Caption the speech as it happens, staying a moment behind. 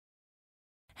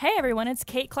Hey everyone, it's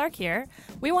Kate Clark here.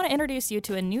 We want to introduce you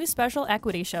to a new special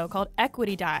equity show called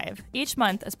Equity Dive. Each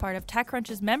month, as part of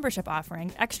TechCrunch's membership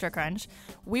offering, Extra Crunch,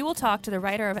 we will talk to the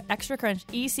writer of Extra Crunch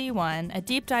EC1, a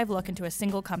deep dive look into a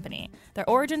single company, their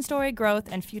origin story, growth,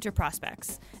 and future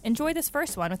prospects. Enjoy this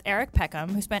first one with Eric Peckham,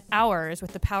 who spent hours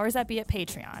with the powers that be at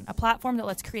Patreon, a platform that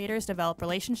lets creators develop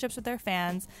relationships with their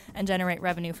fans and generate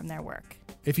revenue from their work.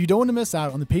 If you don't want to miss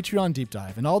out on the Patreon deep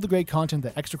dive and all the great content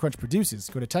that Extra Crunch produces,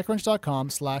 go to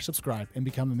techcrunch.com/subscribe and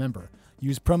become a member.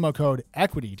 Use promo code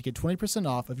EQUITY to get 20%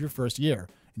 off of your first year.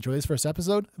 Enjoy this first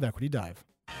episode of Equity Dive.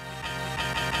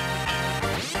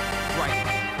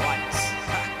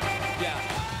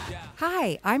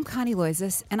 Hi, I'm Connie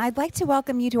Loizos, and I'd like to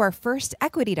welcome you to our first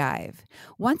Equity Dive.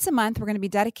 Once a month, we're going to be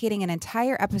dedicating an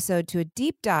entire episode to a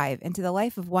deep dive into the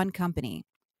life of one company.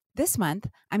 This month,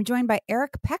 I'm joined by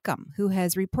Eric Peckham, who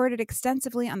has reported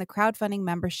extensively on the crowdfunding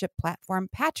membership platform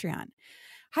Patreon.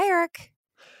 Hi, Eric.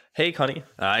 Hey, Connie.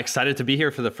 Excited to be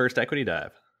here for the first Equity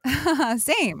Dive.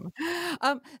 Same.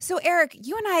 So, Eric,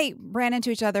 you and I ran into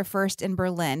each other first in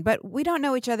Berlin, but we don't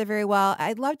know each other very well.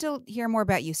 I'd love to hear more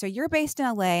about you. So you're based in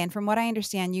LA, and from what I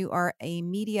understand, you are a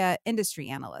media industry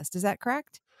analyst. Is that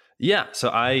correct? Yeah, so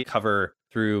I cover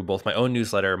through both my own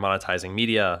newsletter, Monetizing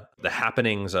Media, the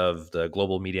happenings of the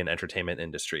global media and entertainment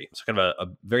industry. So kind of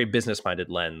a very business-minded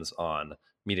lens on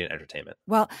media and entertainment.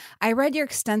 Well, I read your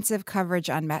extensive coverage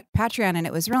on Patreon, and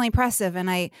it was really impressive. And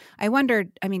I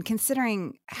wondered,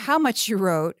 considering how much you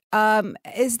wrote,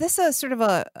 is this a sort of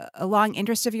a long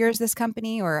interest of yours, this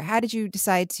company, or how did you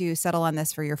decide to settle on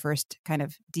this for your first kind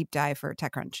of deep dive for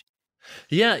TechCrunch?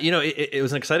 Yeah, it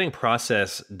was an exciting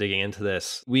process digging into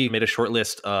this. We made a short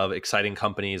list of exciting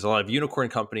companies, a lot of unicorn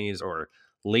companies or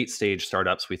late stage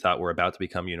startups we thought were about to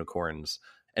become unicorns.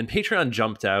 And Patreon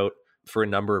jumped out for a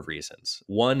number of reasons.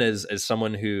 One is, as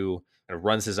someone who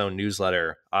runs his own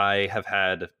newsletter, I have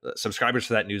had subscribers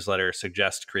to that newsletter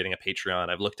suggest creating a Patreon.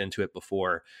 I've looked into it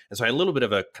before. And so I had a little bit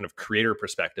of a kind of creator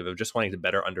perspective of just wanting to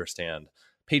better understand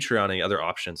Patreon and the other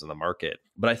options in the market.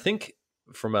 But I think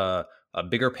from a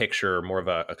bigger picture, more of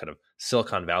a kind of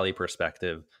Silicon Valley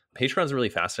perspective, Patreon's a really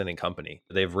fascinating company.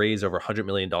 They've raised over $100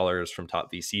 million from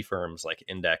top VC firms like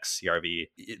Index, CRV.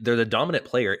 They're the dominant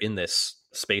player in this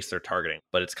space they're targeting,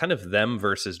 but it's kind of them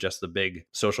versus just the big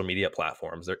social media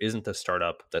platforms. There isn't a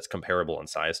startup that's comparable in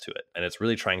size to it. And it's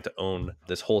really trying to own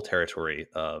this whole territory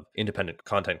of independent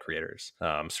content creators,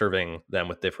 serving them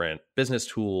with different business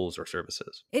tools or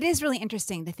services. It is really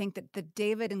interesting to think that the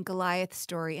David and Goliath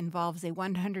story involves a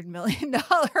 $100 million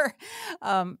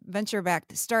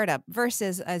venture-backed startup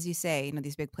versus, as you say,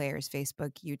 these big players,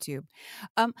 Facebook, YouTube.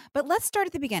 But let's start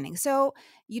at the beginning. So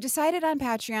you decided on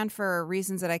Patreon for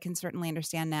reasons that I can certainly understand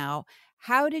now.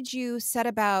 How did you set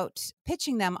about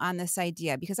pitching them on this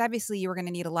idea? Because obviously you were going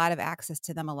to need a lot of access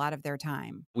to them, a lot of their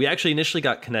time. We actually initially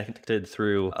got connected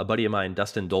through a buddy of mine,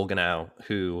 Dustin Dolganow,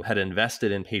 who had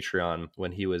invested in Patreon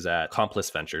when he was at Accomplice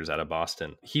Ventures out of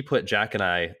Boston. He put Jack and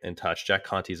I in touch. Jack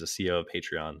Conte is the CEO of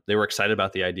Patreon. They were excited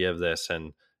about the idea of this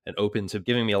and open to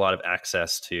giving me a lot of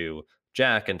access to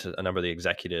Jack and to a number of the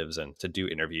executives and to do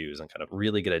interviews and kind of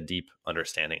really get a deep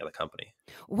understanding of the company.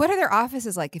 What are their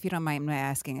offices like, if you don't mind my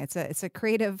asking? It's a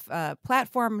creative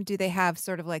platform. Do they have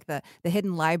sort of like the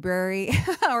hidden library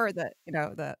or the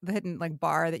hidden like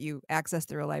bar that you access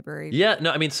through a library? Yeah,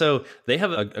 no, so they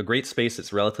have a great space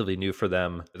that's relatively new for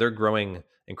them. They're growing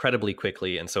incredibly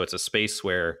quickly. And so it's a space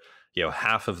where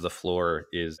half of the floor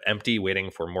is empty,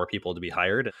 waiting for more people to be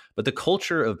hired. But the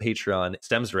culture of Patreon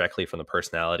stems directly from the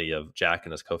personality of Jack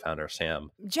and his co-founder,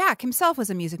 Sam. Jack himself was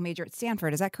a music major at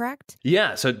Stanford. Is that correct?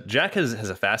 Yeah. So Jack has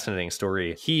a fascinating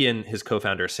story. He and his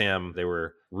co-founder, Sam, they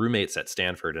were roommates at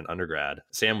Stanford in undergrad.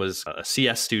 Sam was a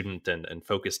CS student and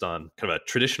focused on kind of a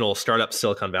traditional startup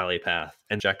Silicon Valley path.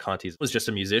 And Jack Conte was just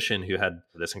a musician who had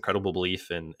this incredible belief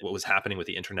in what was happening with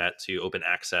the internet to open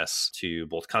access to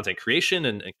both content creation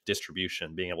and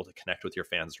distribution, being able to connect with your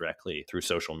fans directly through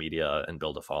social media and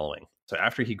build a following. So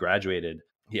after he graduated,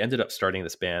 he ended up starting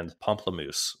this band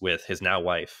Pomplamoose with his now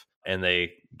wife. And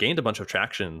they gained a bunch of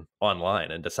traction online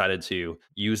and decided to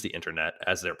use the internet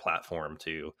as their platform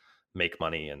to make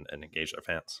money and engage their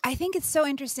fans. I think it's so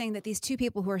interesting that these two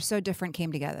people who are so different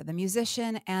came together, the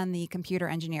musician and the computer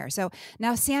engineer. So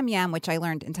now Sam Yam, which I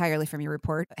learned entirely from your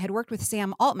report, had worked with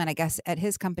Sam Altman, I guess, at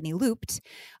his company Looped,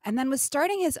 and then was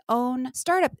starting his own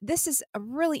startup. This is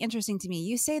really interesting to me.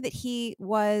 You say that he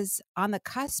was on the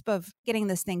cusp of getting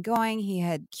this thing going. He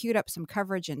had queued up some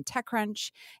coverage in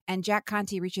TechCrunch, and Jack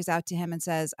Conte reaches out to him and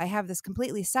says, I have this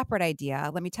completely separate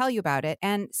idea. Let me tell you about it.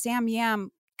 And Sam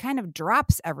Yam kind of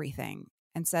drops everything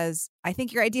and says, I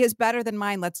think your idea is better than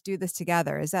mine. Let's do this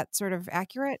together. Is that sort of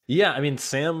accurate? Yeah, I mean,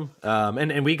 Sam,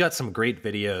 and we got some great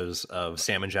videos of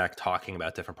Sam and Jack talking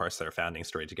about different parts of their founding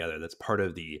story together. That's part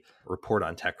of the report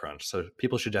on TechCrunch. So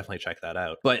people should definitely check that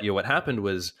out. But what happened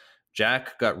was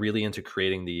Jack got really into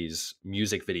creating these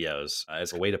music videos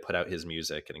as a way to put out his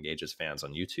music and engage his fans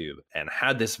on YouTube, and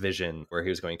had this vision where he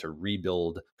was going to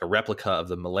rebuild a replica of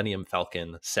the Millennium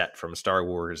Falcon set from Star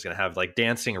Wars, going to have like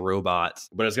dancing robots,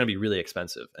 but it was going to be really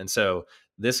expensive. And so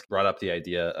this brought up the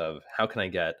idea of how can I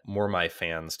get more of my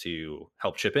fans to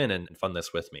help chip in and fund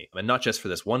this with me? And not just for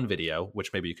this one video,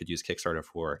 which maybe you could use Kickstarter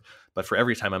for, but for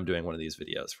every time I'm doing one of these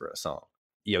videos for a song.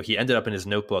 He ended up in his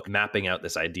notebook mapping out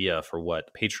this idea for what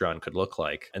Patreon could look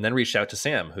like, and then reached out to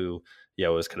Sam, who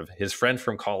was kind of his friend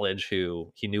from college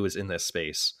who he knew was in this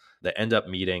space. They end up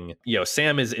meeting.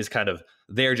 Sam is kind of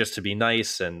there just to be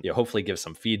nice and hopefully give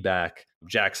some feedback.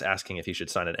 Jack's asking if he should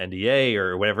sign an NDA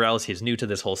or whatever else. He's new to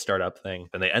this whole startup thing.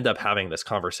 And they end up having this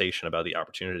conversation about the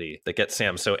opportunity that gets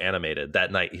Sam so animated.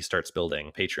 That night, he starts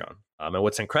building Patreon. And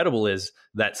what's incredible is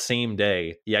that same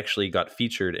day, he actually got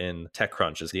featured in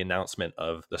TechCrunch as the announcement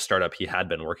of the startup he had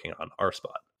been working on,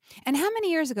 RSpot. And how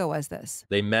many years ago was this?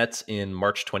 They met in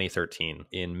March 2013.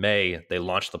 In May, they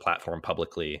launched the platform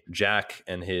publicly. Jack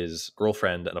and his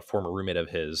girlfriend and a former roommate of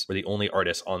his were the only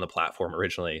artists on the platform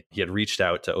originally. He had reached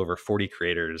out to over 40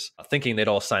 creators, thinking they'd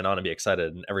all sign on and be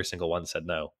excited, and every single one said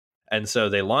no. And so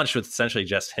they launched with essentially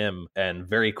just him, and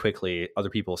very quickly other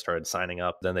people started signing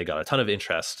up. Then they got a ton of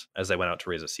interest as they went out to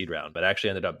raise a seed round, but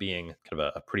actually ended up being kind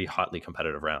of a pretty hotly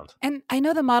competitive round. And I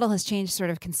know the model has changed sort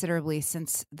of considerably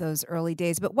since those early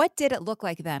days, but what did it look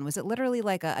like then? Was it literally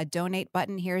like a donate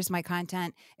button? Here's my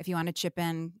content. If you want to chip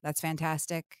in, that's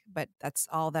fantastic, but that's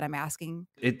all that I'm asking.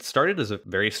 It started as a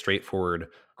very straightforward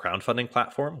crowdfunding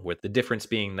platform, with the difference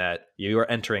being that you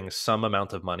are entering some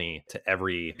amount of money to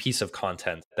every piece of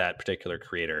content that particular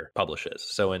creator publishes.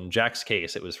 So in Jack's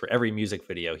case, it was for every music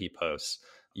video he posts,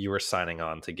 you were signing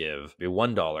on to give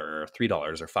 $1 or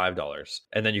 $3 or $5.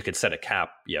 And then you could set a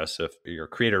cap. So if your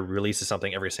creator releases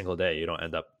something every single day, you don't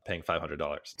end up paying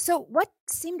 $500. So what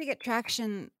seemed to get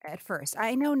traction at first?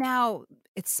 I know now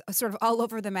it's sort of all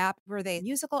over the map. Were they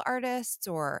musical artists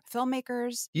or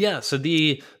filmmakers? Yeah. So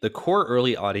the core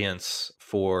early audience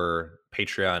for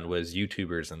Patreon was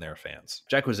YouTubers and their fans.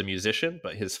 Jack was a musician,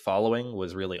 but his following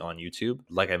was really on YouTube.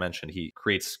 Like I mentioned, he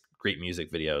creates great music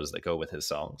videos that go with his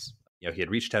songs. He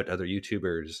had reached out to other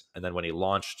YouTubers, and then when he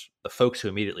launched, the folks who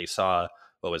immediately saw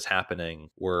what was happening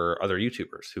were other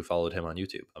YouTubers who followed him on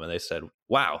YouTube. I mean, they said,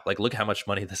 wow, look how much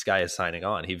money this guy is signing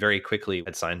on. He very quickly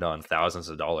had signed on thousands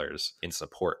of dollars in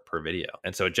support per video.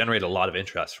 And so it generated a lot of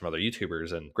interest from other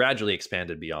YouTubers and gradually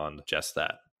expanded beyond just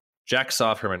that. Jack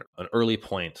saw from an early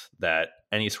point that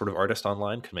any sort of artist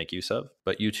online could make use of,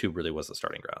 but YouTube really was the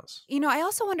starting grounds. I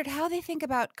also wondered how they think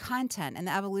about content and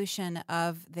the evolution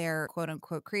of their quote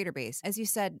unquote creator base. As you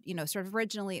said, sort of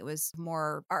originally it was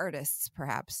more artists,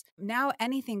 perhaps. Now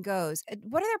anything goes.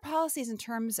 What are their policies in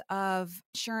terms of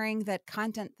ensuring that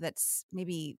content that's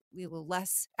maybe a little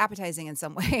less appetizing in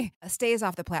some way stays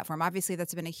off the platform? Obviously,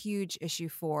 that's been a huge issue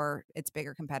for its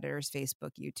bigger competitors,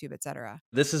 Facebook, YouTube, et cetera.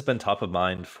 This has been top of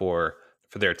mind for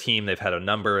their team. They've had a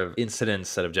number of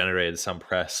incidents that have generated some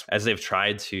press as they've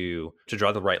tried to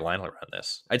draw the right line around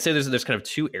this. I'd say there's kind of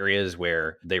two areas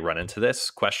where they run into this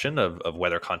question of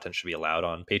whether content should be allowed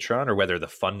on Patreon or whether the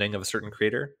funding of a certain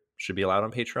creator should be allowed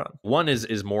on Patreon. One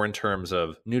is more in terms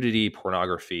of nudity,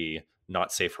 pornography,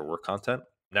 not safe for work content.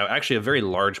 Now, actually, a very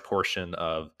large portion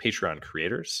of Patreon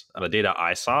creators, the data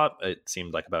I saw, it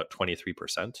seemed like about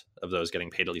 23% of those getting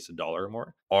paid at least $1 or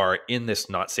more are in this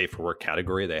not safe for work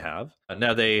category they have.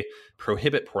 Now, they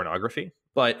prohibit pornography,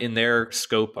 but in their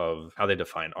scope of how they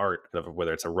define art,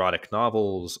 whether it's erotic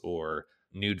novels or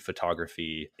nude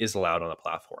photography, is allowed on the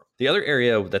platform. The other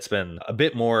area that's been a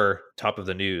bit more top of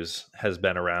the news has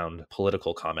been around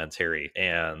political commentary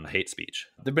and hate speech.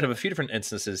 There've been a few different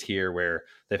instances here where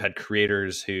they've had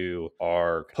creators who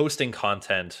are posting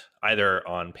content either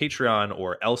on Patreon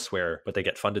or elsewhere, but they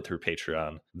get funded through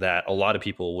Patreon, that a lot of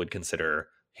people would consider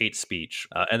hate speech.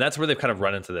 And that's where they've kind of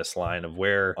run into this line of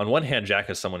where, on one hand, Jack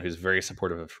is someone who's very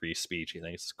supportive of free speech. He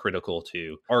thinks it's critical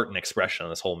to art and expression,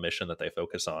 this whole mission that they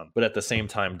focus on, but at the same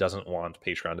time doesn't want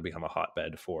Patreon to become a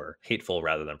hotbed for hateful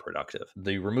rather than productive.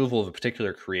 The removal of a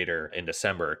particular creator in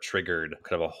December triggered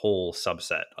kind of a whole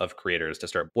subset of creators to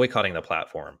start boycotting the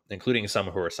platform, including some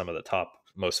who are some of the top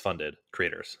most funded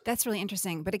creators. That's really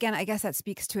interesting. But again, I guess that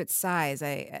speaks to its size.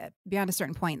 Beyond a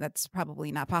certain point, that's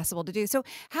probably not possible to do. So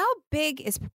how big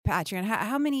is Patreon?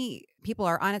 How many people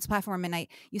are on its platform, and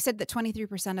you said that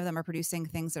 23% of them are producing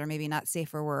things that are maybe not safe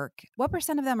for work. What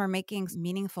percent of them are making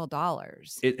meaningful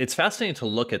dollars? It's fascinating to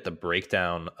look at the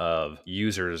breakdown of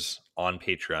users on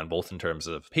Patreon, both in terms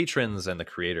of patrons and the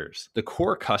creators. The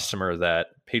core customer that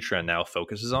Patreon now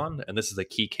focuses on, and this is the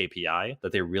key KPI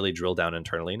that they really drill down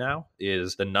internally now,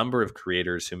 is the number of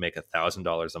creators who make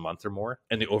 $1,000 a month or more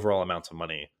and the overall amount of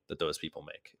money that those people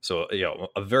make. So,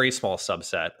 a very small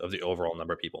subset of the overall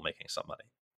number of people making some money.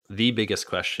 The biggest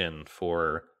question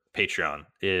for Patreon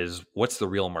is, what's the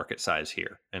real market size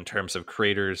here in terms of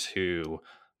creators who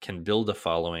can build a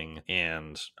following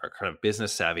and are kind of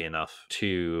business savvy enough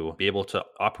to be able to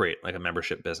operate like a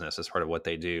membership business as part of what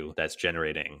they do that's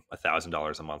generating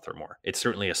 $1,000 a month or more. It's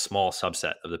certainly a small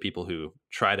subset of the people who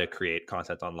try to create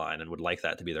content online and would like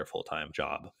that to be their full-time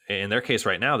job. In their case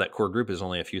right now, that core group is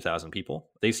only a few thousand people.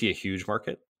 They see a huge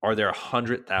market. Are there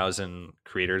 100,000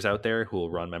 creators out there who will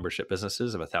run membership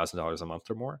businesses of $1,000 a month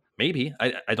or more? Maybe.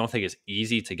 I don't think it's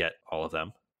easy to get all of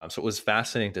them. So what was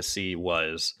fascinating to see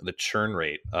was the churn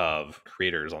rate of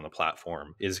creators on the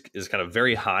platform is kind of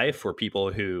very high for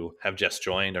people who have just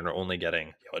joined and are only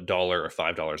getting $1 or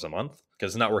 $5 a month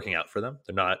because it's not working out for them.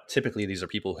 They're not, typically these are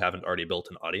people who haven't already built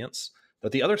an audience.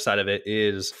 But the other side of it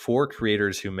is for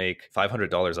creators who make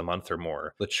 $500 a month or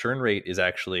more, the churn rate is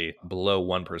actually below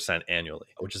 1% annually,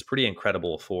 which is pretty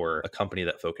incredible for a company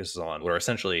that focuses on what are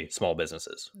essentially small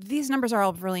businesses. These numbers are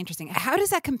all really interesting. How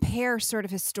does that compare sort of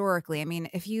historically? I mean,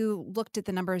 if you looked at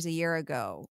the numbers a year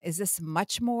ago, is this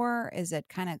much more? Is it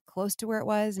kind of close to where it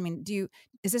was? I mean,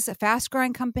 is this a fast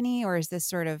growing company or is this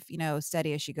sort of,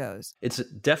 steady as she goes? It's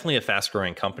definitely a fast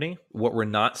growing company. What we're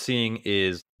not seeing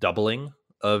is doubling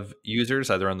of users,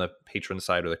 either on the patron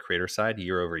side or the creator side,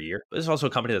 year over year. This is also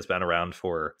a company that's been around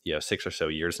for 6 or so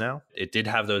years now. It did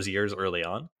have those years early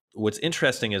on. What's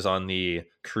interesting is on the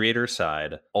creator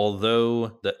side,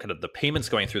 although the payments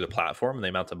going through the platform and the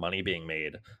amount of money being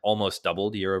made almost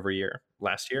doubled year over year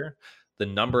last year, the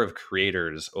number of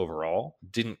creators overall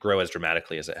didn't grow as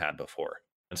dramatically as it had before.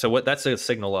 And so what that's a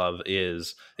signal of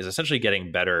is essentially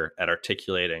getting better at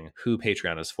articulating who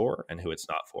Patreon is for and who it's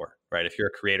not for, right? If you're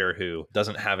a creator who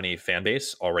doesn't have any fan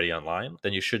base already online,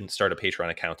 then you shouldn't start a Patreon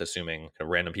account assuming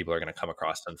random people are going to come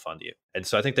across and fund you. And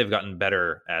so I think they've gotten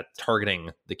better at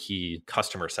targeting the key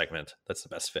customer segment that's the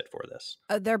best fit for this.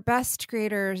 Their best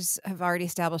creators have already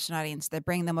established an audience. They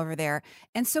bring them over there.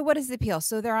 And so what is the appeal?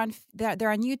 So they're on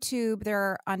YouTube,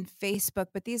 they're on Facebook,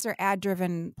 but these are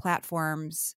ad-driven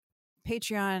platforms.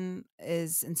 Patreon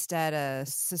is instead a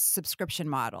subscription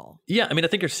model. Yeah, I mean, I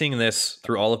think you're seeing this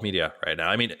through all of media right now.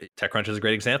 I mean, TechCrunch is a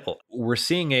great example. We're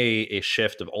seeing a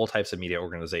shift of all types of media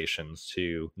organizations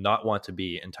to not want to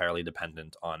be entirely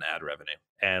dependent on ad revenue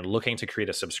and looking to create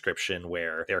a subscription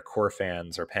where their core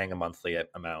fans are paying a monthly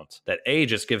amount that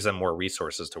just gives them more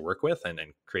resources to work with and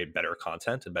create better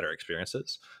content and better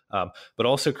experiences, but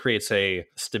also creates a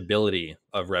stability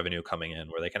of revenue coming in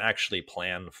where they can actually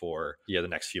plan for the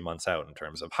next few months out in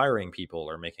terms of hiring people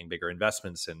or making bigger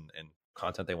investments in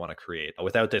content they want to create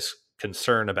without this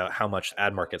concern about how much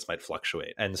ad markets might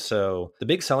fluctuate. And so the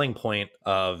big selling point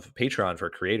of Patreon for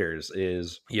creators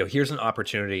is, here's an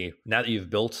opportunity now that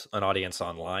you've built an audience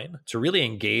online to really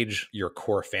engage your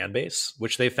core fan base,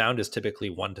 which they found is typically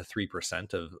 1% to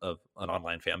 3% of an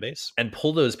online fan base, and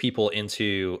pull those people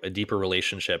into a deeper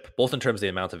relationship, both in terms of the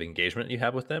amount of engagement you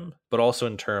have with them, but also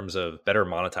in terms of better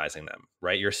monetizing them,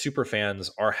 right? Your super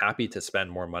fans are happy to spend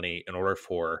more money in order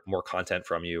for more content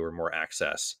from you or more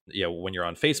access. When you're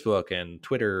on Facebook and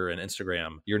Twitter and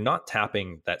Instagram, you're not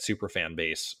tapping that super fan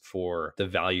base for the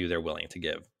value they're willing to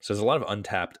give. So there's a lot of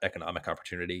untapped economic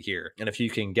opportunity here. And if you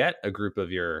can get a group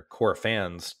of your core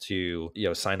fans to,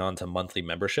 sign on to monthly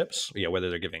memberships, whether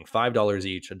they're giving $5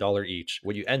 each, $1 each,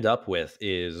 what you end up with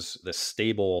is the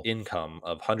stable income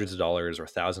of hundreds of dollars or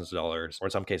thousands of dollars, or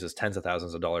in some cases, tens of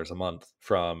thousands of dollars a month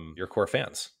from your core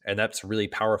fans. And that's really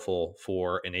powerful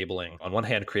for enabling, on one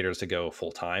hand, creators to go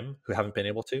full-time who haven't been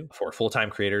able to, for full-time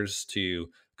creators to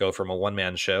go from a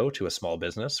one-man show to a small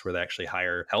business where they actually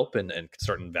hire help and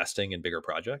start investing in bigger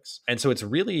projects. And so it's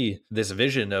really this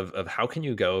vision of how can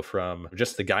you go from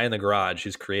just the guy in the garage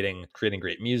who's creating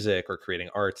great music or creating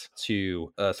art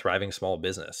to a thriving small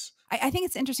business. I think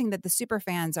it's interesting that the super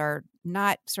fans are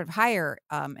not sort of higher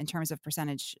in terms of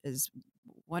percentages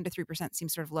 1 to 3%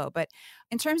 seems sort of low. But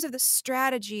in terms of the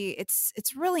strategy, it's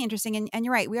really interesting. And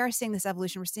you're right, we are seeing this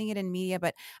evolution. We're seeing it in media,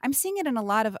 but I'm seeing it in a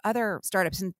lot of other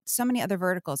startups and so many other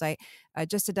verticals. I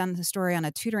just had done the story on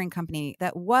a tutoring company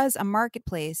that was a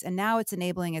marketplace, and now it's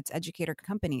enabling its educator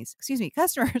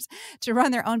customers to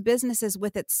run their own businesses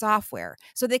with its software.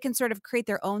 So they can sort of create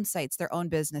their own sites, their own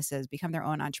businesses, become their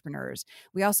own entrepreneurs.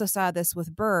 We also saw this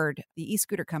with Bird, the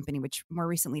e-scooter company, which more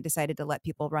recently decided to let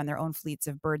people run their own fleets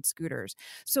of Bird scooters.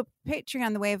 So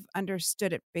Patreon, the way I've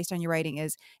understood it based on your writing,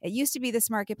 is it used to be this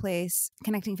marketplace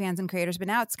connecting fans and creators, but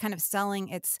now it's kind of selling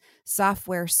its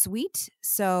software suite.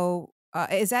 So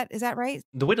is that right?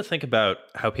 The way to think about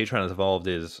how Patreon has evolved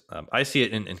is I see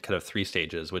it in kind of 3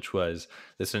 stages, which was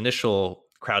this initial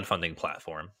crowdfunding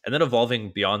platform, and then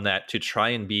evolving beyond that to try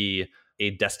and be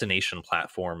a destination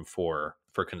platform for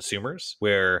consumers,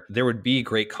 where there would be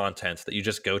great content that you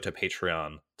just go to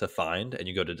Patreon to find, and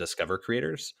you go to discover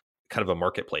creators, kind of a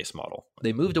marketplace model.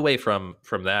 They moved away from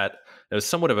that. It was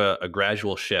somewhat of a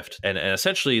gradual shift. And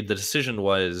essentially the decision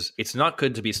was, it's not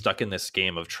good to be stuck in this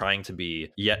game of trying to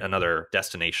be yet another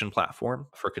destination platform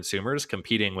for consumers,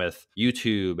 competing with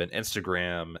YouTube and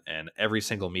Instagram and every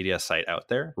single media site out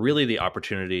there. Really the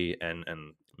opportunity and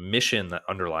mission that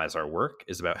underlies our work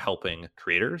is about helping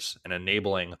creators and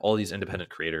enabling all these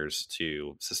independent creators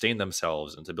to sustain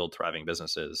themselves and to build thriving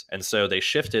businesses. And so they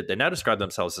shifted. They now describe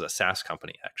themselves as a SaaS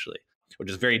company, actually, which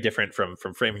is very different from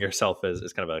framing yourself as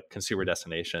kind of a consumer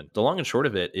destination. The long and short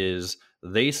of it is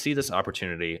they see this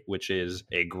opportunity, which is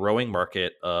a growing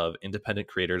market of independent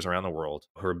creators around the world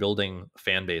who are building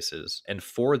fan bases. And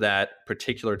for that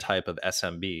particular type of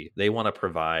SMB, they want to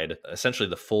provide essentially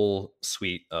the full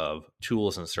suite of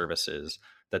tools and services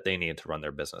that they need to run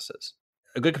their businesses.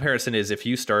 A good comparison is if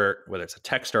you start, whether it's a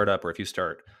tech startup or if you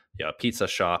start a pizza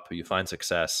shop, you find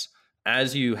success.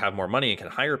 As you have more money and can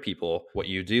hire people, what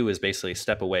you do is basically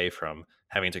step away from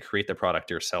having to create the product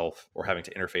yourself or having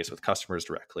to interface with customers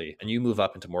directly, and you move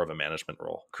up into more of a management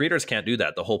role. Creators can't do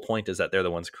that. The whole point is that they're the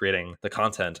ones creating the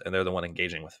content and they're the one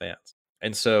engaging with fans.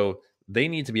 And so they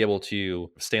need to be able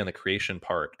to stay on the creation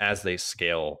part as they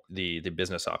scale the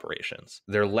business operations.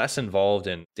 They're less involved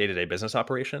in day-to-day business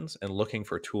operations and looking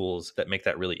for tools that make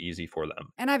that really easy for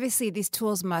them. And obviously, these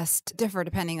tools must differ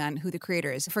depending on who the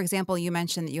creator is. For example, you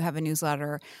mentioned that you have a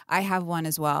newsletter. I have one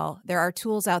as well. There are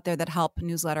tools out there that help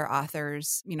newsletter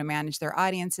authors, manage their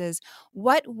audiences.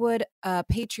 What would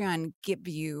Patreon give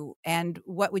you, and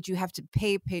what would you have to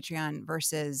pay Patreon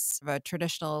versus a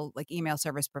traditional email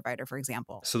service provider, for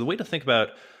example? So the way to think about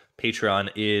Patreon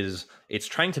is it's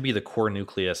trying to be the core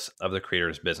nucleus of the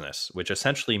creator's business, which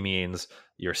essentially means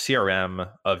your CRM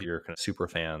of your kind of super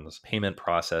fans, payment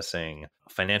processing,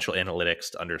 financial analytics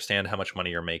to understand how much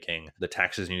money you're making, the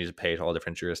taxes you need to pay to all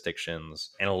different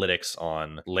jurisdictions, analytics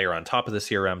on layer on top of the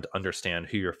CRM to understand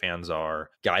who your fans are,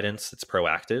 guidance that's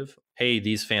proactive. Hey,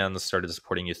 these fans started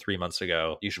supporting you 3 months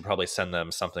ago. You should probably send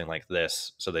them something like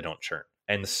this so they don't churn.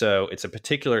 And so it's a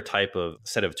particular type of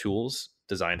set of tools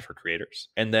designed for creators.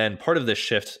 And then part of this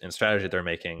shift in strategy they're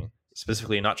making,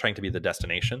 specifically not trying to be the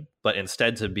destination, but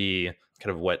instead to be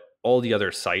kind of what all the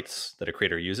other sites that a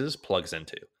creator uses plugs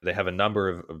into. They have a number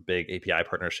of big API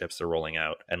partnerships they're rolling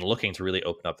out and looking to really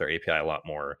open up their API a lot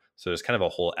more. So there's kind of a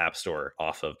whole app store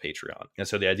off of Patreon. And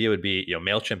so the idea would be,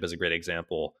 MailChimp is a great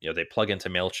example. They plug into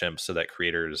MailChimp so that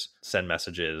creators send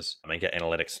messages and get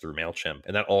analytics through MailChimp.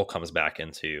 And that all comes back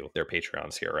into their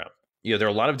Patreon CRM. There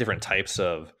are a lot of different types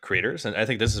of creators. And I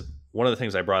think this is one of the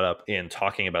things I brought up in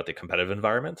talking about the competitive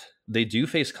environment. They do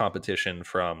face competition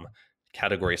from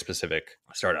category specific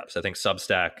startups. I think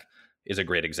Substack is a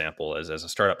great example as a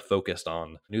startup focused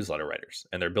on newsletter writers,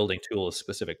 and they're building tools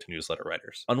specific to newsletter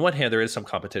writers. On one hand, there is some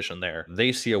competition there.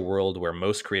 They see a world where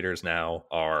most creators now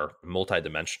are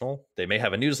multidimensional. They may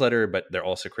have a newsletter, but they're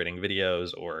also creating videos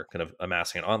or kind of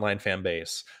amassing an online fan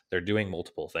base. They're doing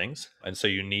multiple things. And so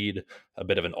you need a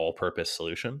bit of an all-purpose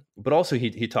solution. But also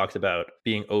he talked about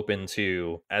being open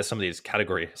to, as some of these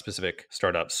category specific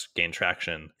startups gain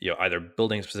traction, either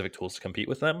building specific tools to compete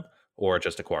with them or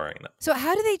just acquiring them. So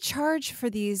how do they charge for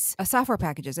these software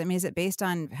packages? I mean, is it based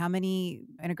on how many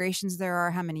integrations there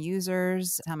are, how many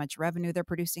users, how much revenue they're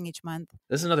producing each month?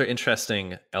 This is another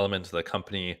interesting element of the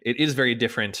company. It is very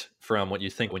different from what you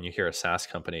think when you hear a SaaS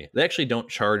company. They actually don't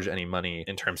charge any money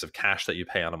in terms of cash that you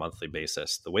pay on a monthly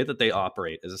basis. The way that they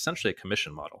operate is essentially a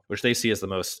commission model, which they see as the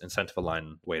most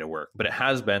incentive-aligned way to work. But it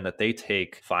has been that they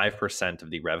take 5% of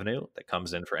the revenue that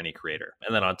comes in for any creator.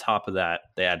 And then on top of that,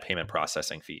 they add payment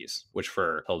processing fees, which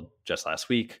for till just last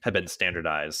week had been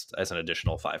standardized as an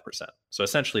additional 5%. So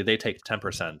essentially they take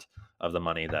 10% of the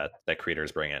money that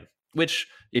creators bring in. which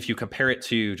if you compare it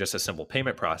to just a simple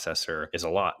payment processor is a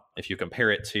lot. If you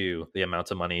compare it to the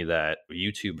amount of money that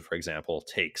YouTube, for example,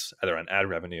 takes either on ad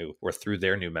revenue or through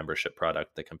their new membership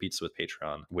product that competes with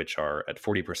Patreon, which are at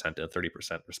 40% and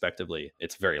 30% respectively,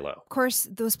 it's very low. Of course,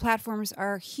 those platforms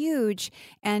are huge,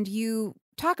 and you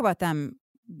talk about them.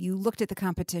 You looked at the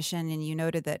competition and you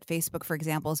noted that Facebook, for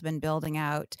example, has been building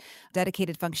out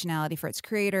dedicated functionality for its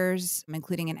creators,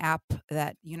 including an app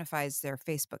that unifies their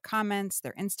Facebook comments,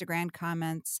 their Instagram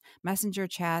comments, Messenger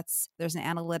chats. There's an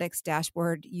analytics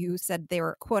dashboard. You said they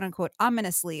were, quote unquote,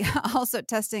 ominously also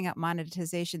testing out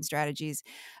monetization strategies.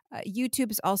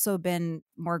 YouTube's also been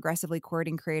more aggressively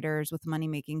courting creators with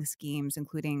money-making schemes,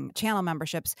 including channel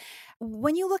memberships.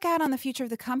 When you look out on the future of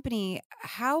the company,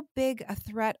 how big a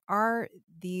threat are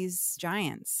these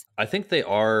giants? I think they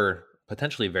are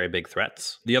potentially very big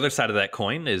threats. The other side of that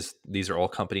coin is these are all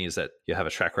companies that you have a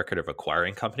track record of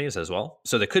acquiring companies as well.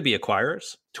 So they could be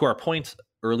acquirers. To our point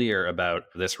earlier about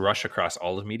this rush across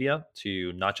all of media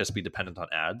to not just be dependent on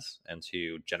ads and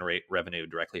to generate revenue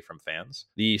directly from fans,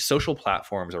 the social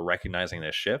platforms are recognizing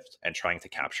this shift and trying to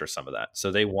capture some of that.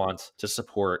 So they want to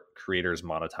support creators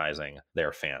monetizing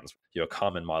their fans. A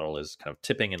common model is kind of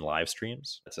tipping in live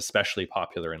streams. It's especially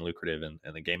popular and lucrative in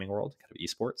the gaming world, kind of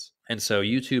esports. And so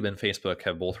YouTube and Facebook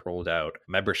have both rolled out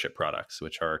membership products,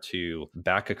 which are to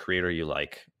back a creator you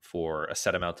like for a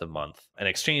set amount of month. In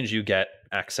exchange, you get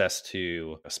access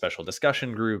to special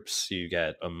discussion groups, you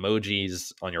get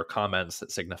emojis on your comments that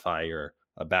signify you're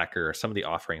a backer. Some of the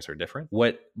offerings are different.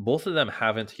 What both of them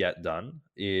haven't yet done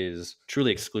is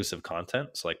truly exclusive content.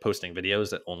 So like posting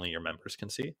videos that only your members can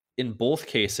see. In both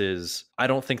cases, I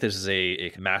don't think this is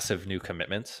a massive new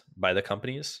commitment by the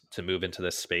companies to move into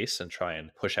this space and try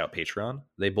and push out Patreon.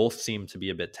 They both seem to be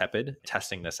a bit tepid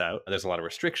testing this out. There's a lot of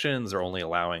restrictions. They're only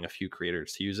allowing a few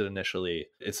creators to use it initially.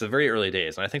 It's the very early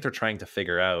days. And I think they're trying to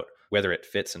figure out whether it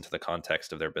fits into the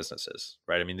context of their businesses,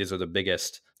 right? I mean, these are the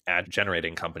biggest ad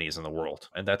generating companies in the world,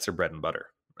 and that's their bread and butter.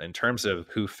 In terms of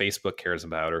who Facebook cares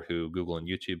about or who Google and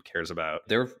YouTube cares about,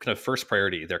 their kind of first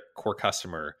priority, their core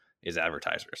customer is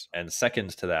advertisers. And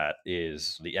second to that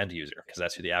is the end user, because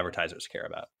that's who the advertisers care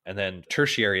about. And then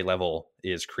tertiary level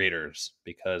is creators,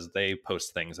 because they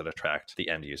post things that attract the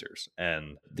end users.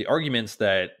 And the arguments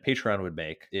that Patreon would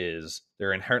make is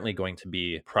there are inherently going to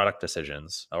be product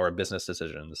decisions or business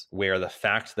decisions where the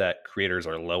fact that creators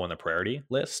are low on the priority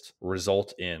list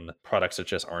result in products that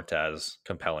just aren't as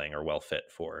compelling or well fit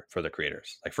for the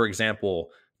creators. Like, for example,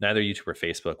 neither YouTube or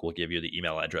Facebook will give you the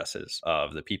email addresses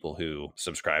of the people who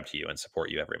subscribe to you and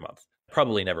support you every month.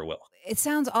 Probably never will. It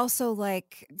sounds also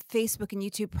like Facebook and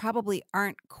YouTube probably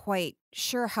aren't quite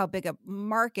sure how big a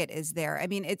market is there. I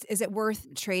mean, is it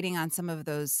worth trading on some of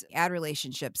those ad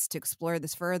relationships to explore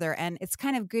this further? And it's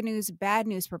kind of good news, bad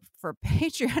news for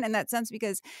Patreon in that sense,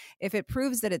 because if it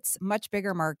proves that it's much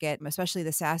bigger market, especially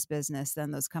the SaaS business,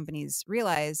 than those companies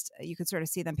realized, you could sort of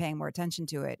see them paying more attention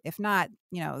to it. If not,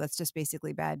 that's just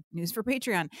basically bad news for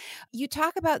Patreon. You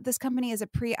talk about this company as a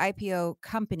pre-IPO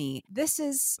company. This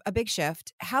is a big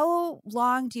shift. How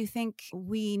long do you think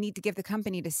we need to give the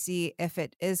company to see if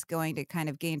it is going to kind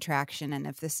of gain traction and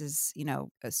if this is,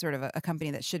 a sort of a company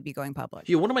that should be going public?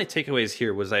 Yeah, one of my takeaways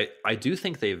here was I do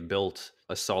think they've built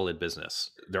a solid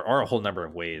business. There are a whole number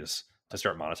of ways to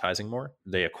start monetizing more.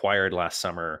 They acquired last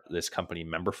summer this company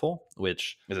Memberful,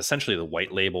 which is essentially the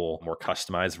white label, more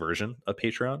customized version of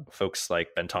Patreon. Folks like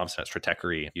Ben Thompson at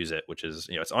Stratechery use it, which is,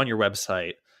 it's on your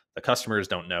website. The customers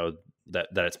don't know that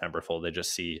it's Memberful. They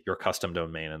just see your custom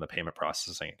domain and the payment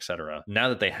processing, et cetera. Now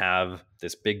that they have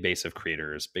this big base of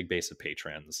creators, big base of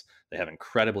patrons, they have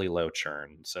incredibly low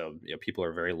churn. So people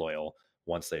are very loyal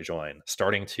once they join,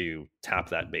 starting to tap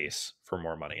that base for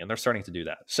more money. And they're starting to do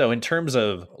that. So in terms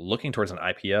of looking towards an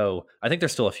IPO, I think they're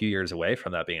still a few years away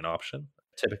from that being an option.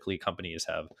 Typically, companies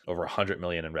have over 100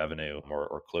 million in revenue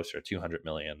or closer to 200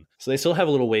 million. So they still have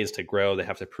a little ways to grow. They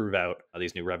have to prove out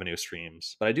these new revenue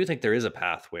streams. But I do think there is a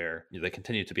path where they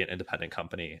continue to be an independent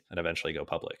company and eventually go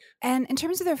public. And in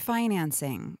terms of their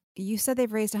financing, you said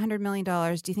they've raised $100 million.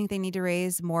 Do you think they need to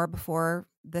raise more before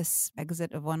this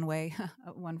exit of one way,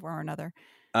 one form or another?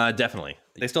 Definitely.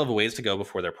 They still have a ways to go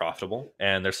before they're profitable,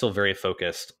 and they're still very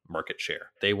focused market share.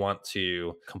 They want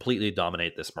to completely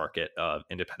dominate this market of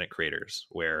independent creators,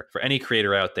 where for any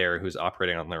creator out there who's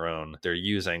operating on their own, they're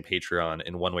using Patreon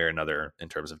in one way or another in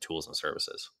terms of tools and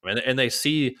services. And they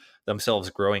see themselves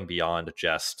growing beyond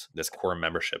just this core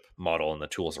membership model and the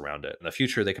tools around it. In the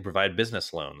future, they could provide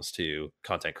business loans to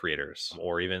content creators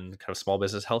or even kind of small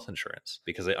business health insurance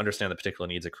because they understand the particular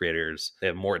needs of creators. They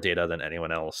have more data than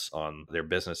anyone else on their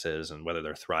businesses and whether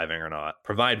they're thriving or not,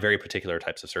 provide very particular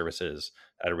types of services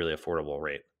at a really affordable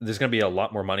rate. There's going to be a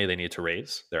lot more money they need to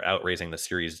raise. They're out raising the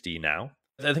Series D now.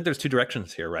 I think there's two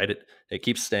directions here, right? It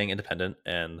keeps staying independent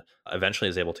and eventually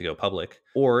is able to go public,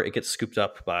 or it gets scooped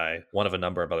up by one of a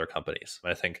number of other companies.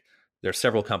 And I think there are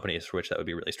several companies for which that would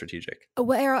be really strategic.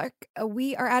 Well, Eric,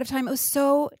 we are out of time. It was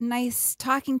so nice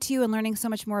talking to you and learning so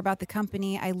much more about the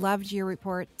company. I loved your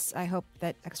reports. I hope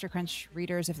that Extra Crunch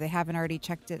readers, if they haven't already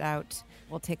checked it out,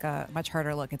 will take a much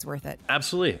harder look. It's worth it.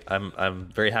 Absolutely.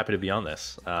 I'm very happy to be on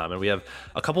this. And we have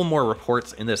a couple more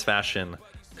reports in this fashion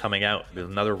coming out.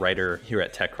 Another writer here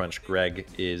at TechCrunch, Greg,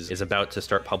 is about to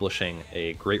start publishing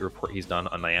a great report he's done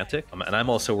on Niantic. And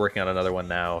I'm also working on another one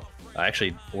now.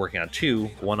 Actually working on two,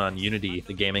 one on Unity,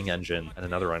 the gaming engine, and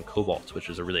another on Cobalt, which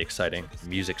is a really exciting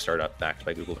music startup backed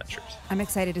by Google Ventures. I'm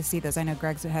excited to see those. I know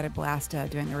Greg's had a blast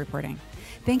doing the reporting.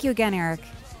 Thank you again, Eric.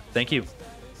 Thank you.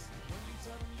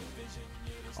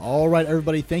 All right,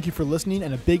 everybody, thank you for listening,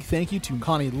 and a big thank you to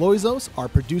Connie Loizos, our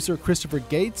producer Christopher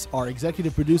Gates, our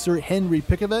executive producer Henry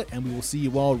Pickavet, and we will see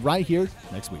you all right here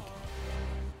next week.